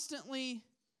constantly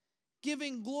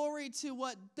giving glory to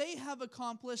what they have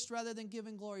accomplished rather than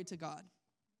giving glory to God.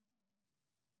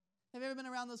 Have you ever been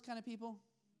around those kind of people?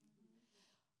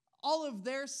 All of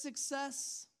their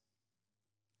success,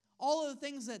 all of the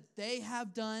things that they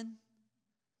have done.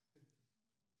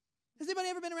 Has anybody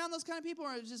ever been around those kind of people,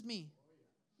 or is it just me?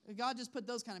 God just put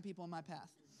those kind of people in my path.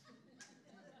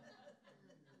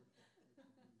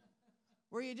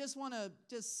 Where you just want to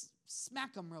just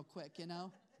smack them real quick,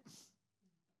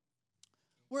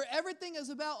 Where everything is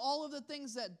about all of the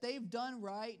things that they've done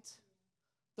right.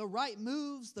 The right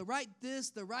moves, the right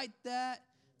this, the right that,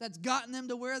 that's gotten them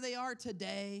to where they are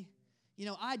today.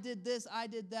 I did this, I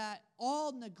did that,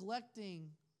 all neglecting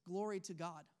glory to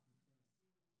God.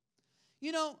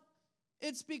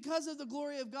 It's because of the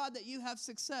glory of God that you have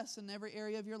success in every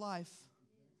area of your life.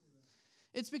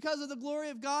 It's because of the glory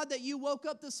of God that you woke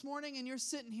up this morning and you're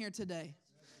sitting here today.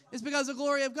 It's because of the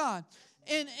glory of God.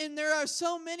 And there are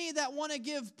so many that want to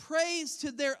give praise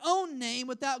to their own name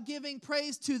without giving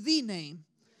praise to the name.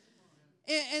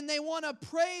 And they want to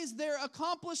praise their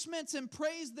accomplishments and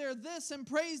praise their this and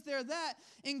praise their that.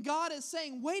 And God is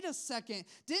saying, wait a second,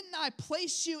 didn't I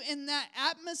place you in that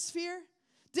atmosphere?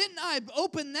 Didn't I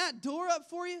open that door up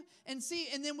for you? And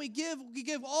then we give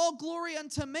all glory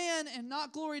unto man and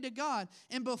not glory to God.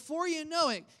 And before you know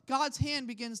it, God's hand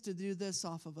begins to do this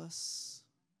off of us.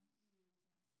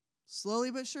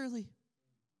 Slowly but surely.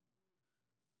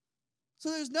 So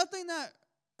there's nothing that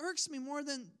irks me more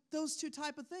than those two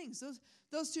type of things,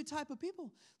 those two type of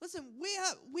people. Listen,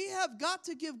 we have got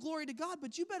to give glory to God,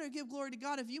 but you better give glory to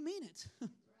God if you mean it.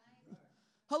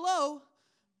 Hello,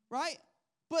 right?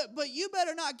 But you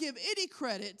better not give any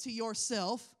credit to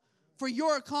yourself for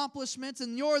your accomplishments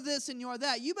and your this and your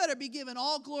that. You better be giving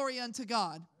all glory unto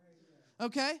God.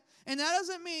 Okay? And that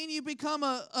doesn't mean you become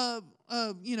a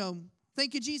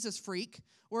thank you Jesus freak,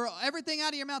 where everything out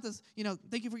of your mouth is,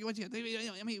 thank you for what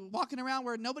you. Walking around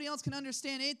where nobody else can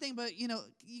understand anything, but you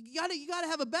gotta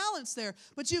have a balance there.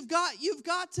 But you've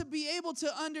got to be able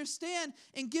to understand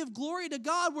and give glory to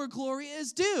God where glory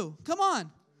is due. Come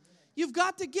on. You've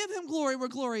got to give him glory where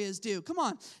glory is due. Come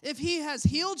on. If he has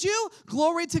healed you,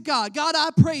 glory to God. God, I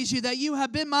praise you that you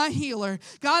have been my healer.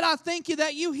 God, I thank you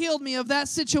that you healed me of that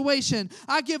situation.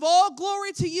 I give all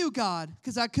glory to you, God,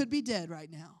 because I could be dead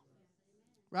right now.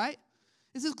 Right?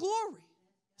 It's his glory.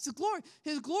 It's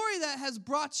his glory that has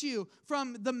brought you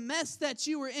from the mess that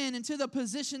you were in into the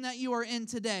position that you are in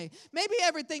today. Maybe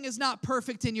everything is not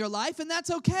perfect in your life, and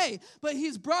that's okay. But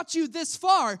he's brought you this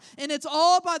far, and it's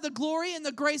all by the glory and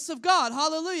the grace of God.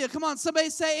 Hallelujah. Come on,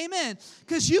 somebody say amen.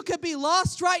 Because you could be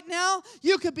lost right now.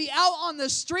 You could be out on the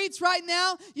streets right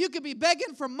now. You could be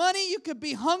begging for money. You could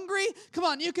be hungry. Come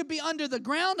on, you could be under the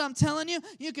ground, I'm telling you.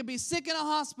 You could be sick in a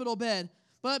hospital bed.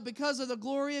 But because of the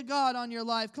glory of God on your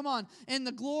life, come on, and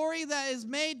the glory that is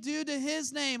made due to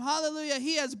his name, hallelujah,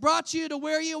 he has brought you to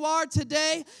where you are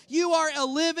today. You are a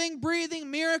living,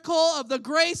 breathing miracle of the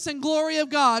grace and glory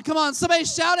of God. Come on, somebody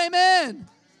shout amen.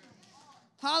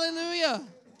 Hallelujah.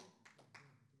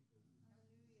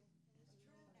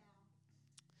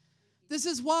 This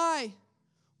is why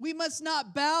we must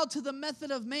not bow to the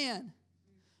method of man,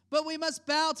 but we must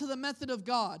bow to the method of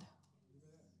God.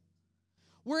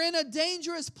 We're in a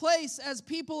dangerous place as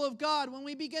people of God when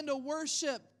we begin to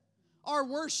worship our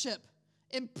worship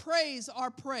and praise our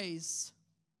praise.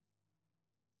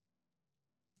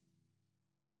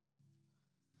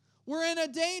 We're in a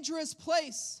dangerous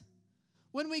place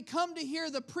when we come to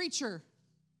hear the preacher,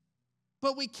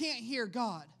 but we can't hear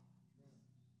God.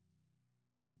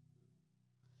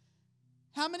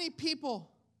 How many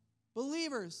people,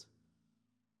 believers,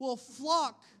 will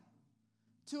flock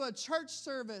to a church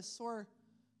service or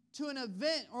to an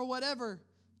event or whatever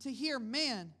to hear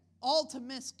man, all to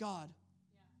miss God?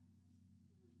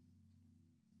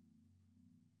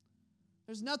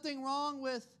 There's nothing wrong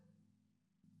with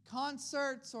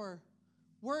concerts or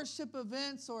worship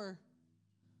events or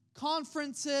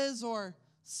conferences or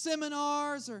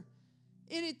seminars or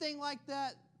anything like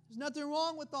that. There's nothing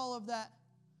wrong with all of that.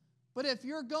 But if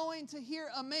you're going to hear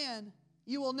a man,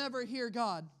 you will never hear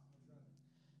God.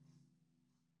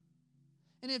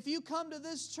 And if you come to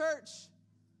this church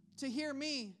to hear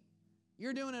me,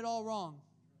 you're doing it all wrong.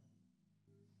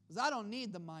 Because I don't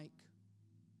need the mic.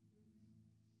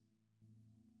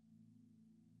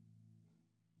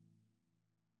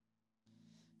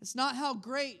 It's not how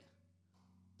great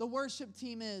the worship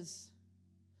team is.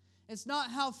 It's not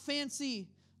how fancy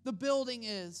the building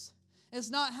is.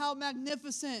 It's not how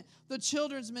magnificent the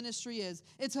children's ministry is.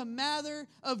 It's a matter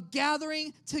of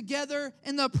gathering together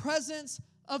in the presence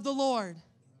of the Lord.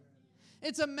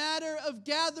 It's a matter of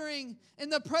gathering in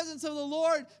the presence of the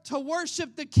Lord to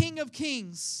worship the King of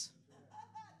Kings.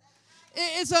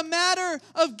 It's a matter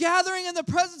of gathering in the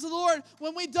presence of the Lord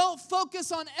when we don't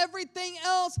focus on everything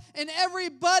else and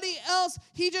everybody else.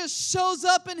 He just shows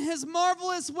up in his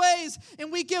marvelous ways,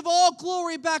 and we give all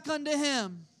glory back unto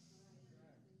him.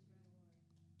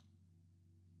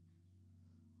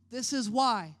 This is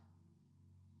why.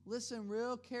 Listen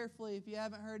real carefully if you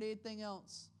haven't heard anything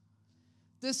else.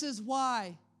 This is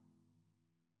why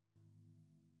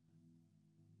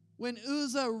when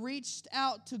Uzzah reached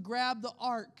out to grab the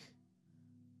ark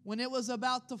when it was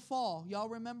about to fall, y'all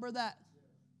remember that?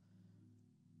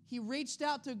 He reached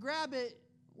out to grab it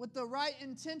with the right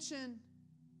intention.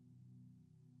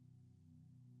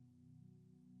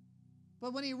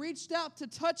 But when he reached out to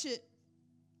touch it,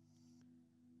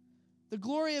 the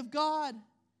glory of God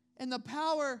and the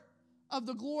power of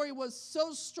the glory was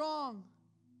so strong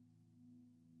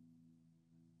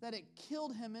that it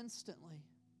killed him instantly.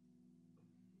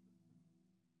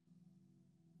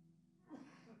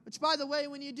 Which, by the way,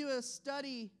 when you do a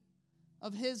study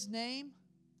of his name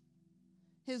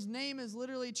is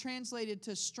literally translated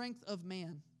to strength of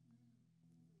man.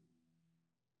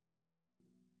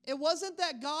 It wasn't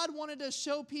that God wanted to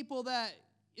show people that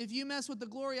if you mess with the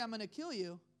glory, I'm going to kill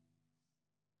you.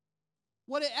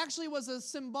 What it actually was a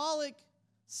symbolic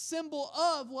symbol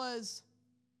of was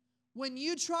when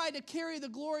you try to carry the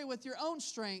glory with your own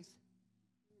strength,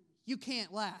 you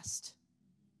can't last.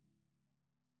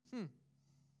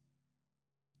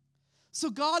 So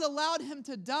God allowed him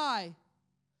to die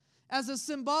as a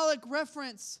symbolic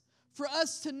reference for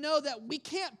us to know that we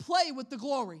can't play with the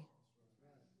glory.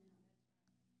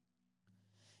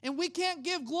 And we can't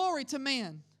give glory to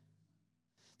man.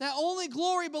 That only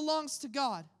glory belongs to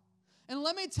God. And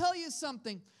let me tell you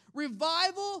something.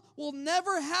 Revival will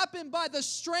never happen by the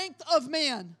strength of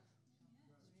man.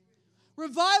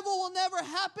 Revival will never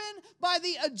happen by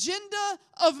the agenda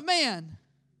of man.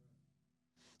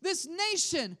 This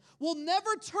nation will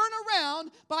never turn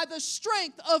around by the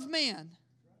strength of man.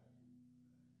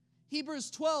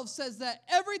 Hebrews 12 says that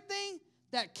everything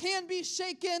that can be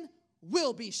shaken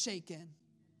will be shaken.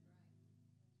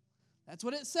 That's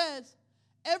what it says.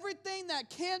 Everything that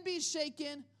can be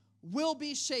shaken will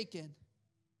be shaken.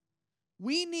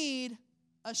 We need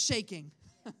a shaking.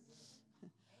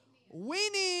 We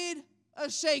need a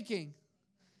shaking.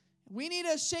 We need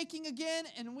a shaking again,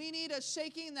 and we need a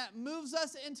shaking that moves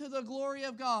us into the glory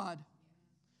of God.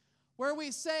 Where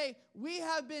we say, we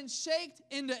have been shaked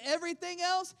into everything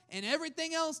else, and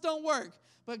everything else don't work.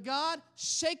 But God,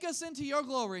 shake us into your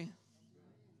glory.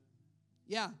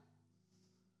 Yeah.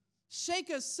 Shake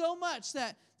us so much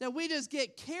that we just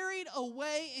get carried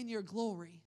away in your glory.